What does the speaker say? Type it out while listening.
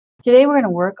Today we're going to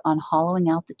work on hollowing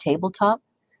out the tabletop.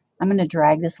 I'm going to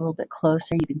drag this a little bit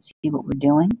closer. You can see what we're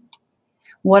doing.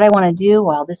 What I want to do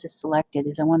while this is selected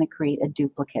is I want to create a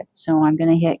duplicate. So I'm going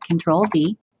to hit Control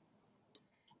D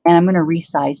and I'm going to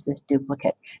resize this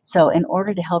duplicate. So in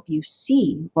order to help you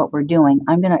see what we're doing,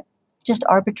 I'm going to just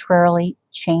arbitrarily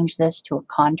change this to a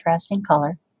contrasting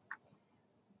color.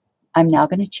 I'm now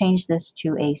going to change this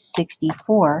to a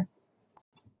 64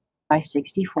 by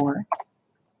 64.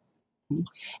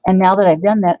 And now that I've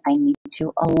done that, I need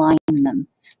to align them.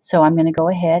 So I'm going to go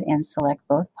ahead and select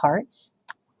both parts.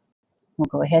 We'll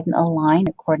go ahead and align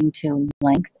according to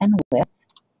length and width.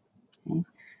 Okay.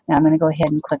 Now I'm going to go ahead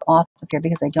and click off of here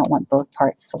because I don't want both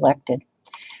parts selected.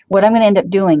 What I'm going to end up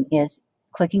doing is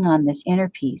clicking on this inner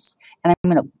piece, and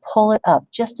I'm going to pull it up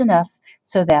just enough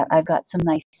so that I've got some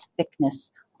nice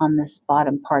thickness on this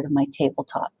bottom part of my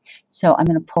tabletop. So I'm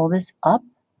going to pull this up.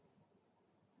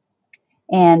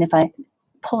 And if I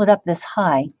pull it up this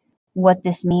high, what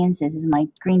this means is my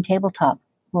green tabletop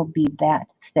will be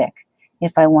that thick.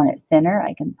 If I want it thinner,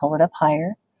 I can pull it up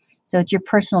higher. So it's your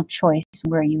personal choice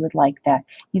where you would like that.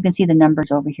 You can see the numbers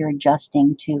over here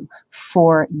adjusting to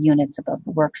 4 units above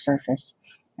the work surface.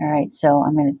 All right, so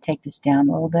I'm going to take this down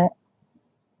a little bit.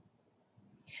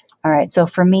 All right, so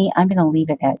for me, I'm going to leave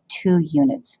it at 2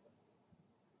 units.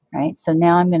 All right, so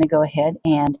now I'm going to go ahead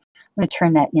and I'm going to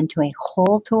turn that into a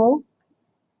hole tool.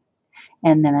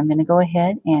 And then I'm going to go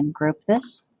ahead and group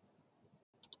this.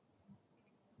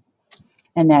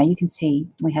 And now you can see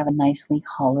we have a nicely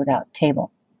hollowed out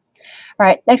table. All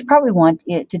right, next part we want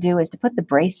it to do is to put the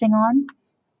bracing on.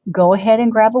 Go ahead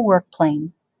and grab a work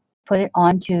plane, put it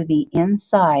onto the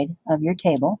inside of your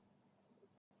table.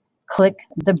 Click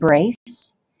the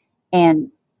brace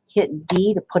and hit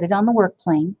D to put it on the work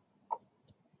plane.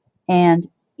 And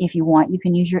if you want, you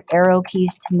can use your arrow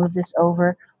keys to move this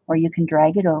over, or you can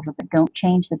drag it over, but don't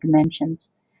change the dimensions.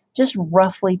 Just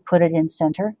roughly put it in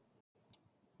center.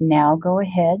 Now go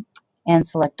ahead and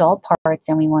select all parts,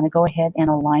 and we want to go ahead and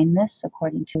align this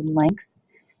according to length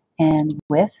and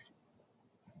width.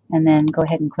 And then go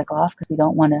ahead and click off because we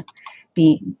don't want to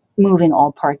be moving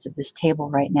all parts of this table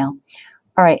right now.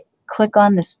 All right, click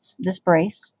on this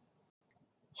brace,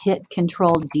 hit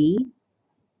Control D,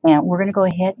 and we're going to go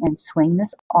ahead and swing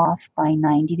this off by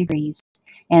 90 degrees.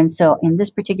 And so in this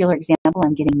particular example,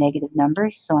 I'm getting negative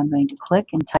numbers, so I'm going to click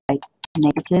and type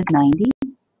negative 90,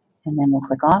 and then we'll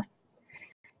click off.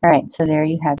 All right, so there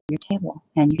you have your table,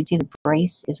 and you can see the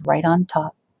brace is right on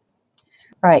top.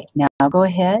 All right, now go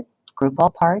ahead, group all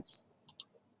parts.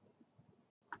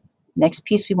 Next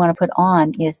piece we want to put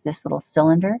on is this little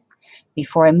cylinder.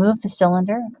 Before I move the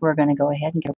cylinder, we're going to go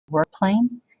ahead and get a work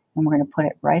plane, and we're going to put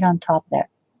it right on top of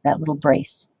that little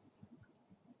brace.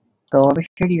 Go over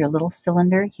here to your little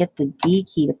cylinder, hit the D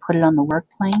key to put it on the work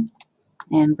plane,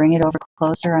 and bring it over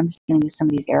closer. I'm just going to use some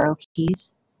of these arrow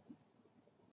keys.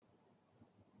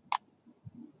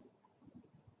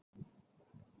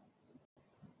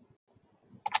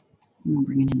 And we'll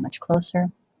bring it in much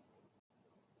closer.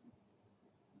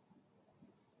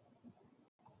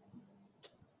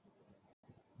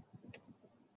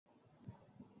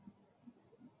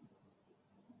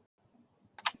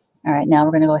 All right, now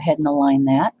we're going to go ahead and align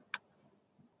that.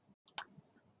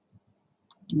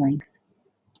 Length,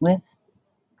 width.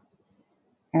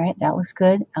 All right, that looks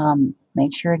good.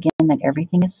 Make sure again that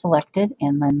everything is selected,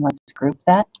 and then let's group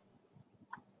that.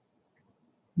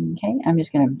 Okay, I'm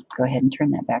just going to go ahead and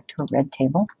turn that back to a red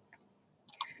table.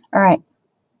 All right,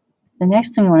 the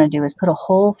next thing we want to do is put a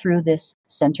hole through this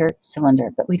center cylinder,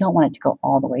 but we don't want it to go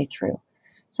all the way through.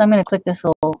 So I'm going to click this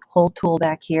little hole tool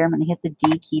back here. I'm going to hit the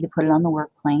D key to put it on the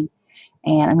work plane,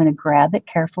 and I'm going to grab it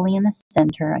carefully in the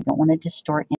center. I don't want to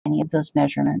distort any of those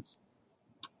measurements.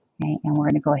 Okay, and we're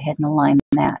going to go ahead and align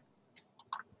that.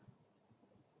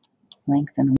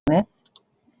 Length and width.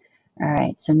 All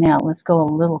right, so now let's go a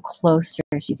little closer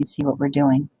so you can see what we're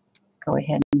doing. Go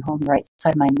ahead and hold the right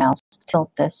side of my mouse to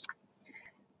tilt this.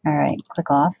 All right,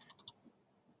 click off.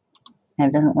 And if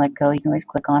it doesn't let go, you can always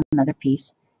click on another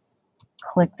piece.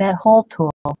 Click that hole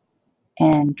tool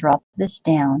and drop this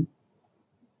down.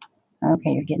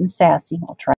 Okay, you're getting sassy.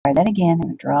 We'll try that again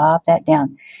and drop that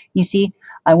down. You see,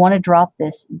 I want to drop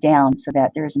this down so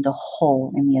that there isn't a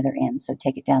hole in the other end. So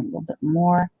take it down a little bit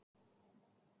more.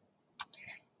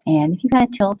 And if you kind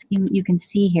of tilt, you can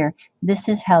see here, this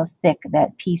is how thick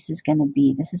that piece is going to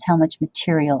be. This is how much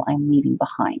material I'm leaving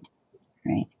behind,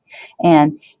 right?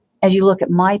 And as you look at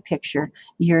my picture,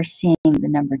 you're seeing the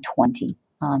number 20,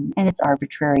 and it's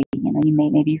arbitrary. You know,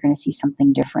 maybe you're going to see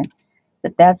something different,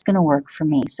 but that's going to work for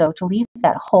me. So to leave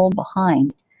that hole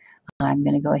behind, I'm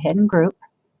going to go ahead and group,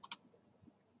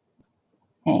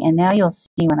 Okay, and now you'll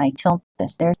see when I tilt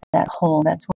this, there's that hole.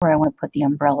 That's where I want to put the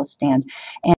umbrella stand.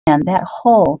 And that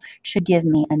hole should give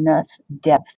me enough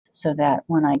depth so that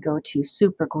when I go to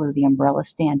super glue the umbrella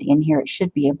stand in here, it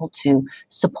should be able to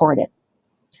support it.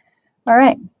 All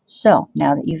right, so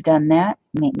now that you've done that,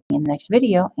 meet me in the next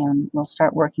video and we'll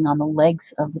start working on the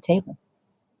legs of the table.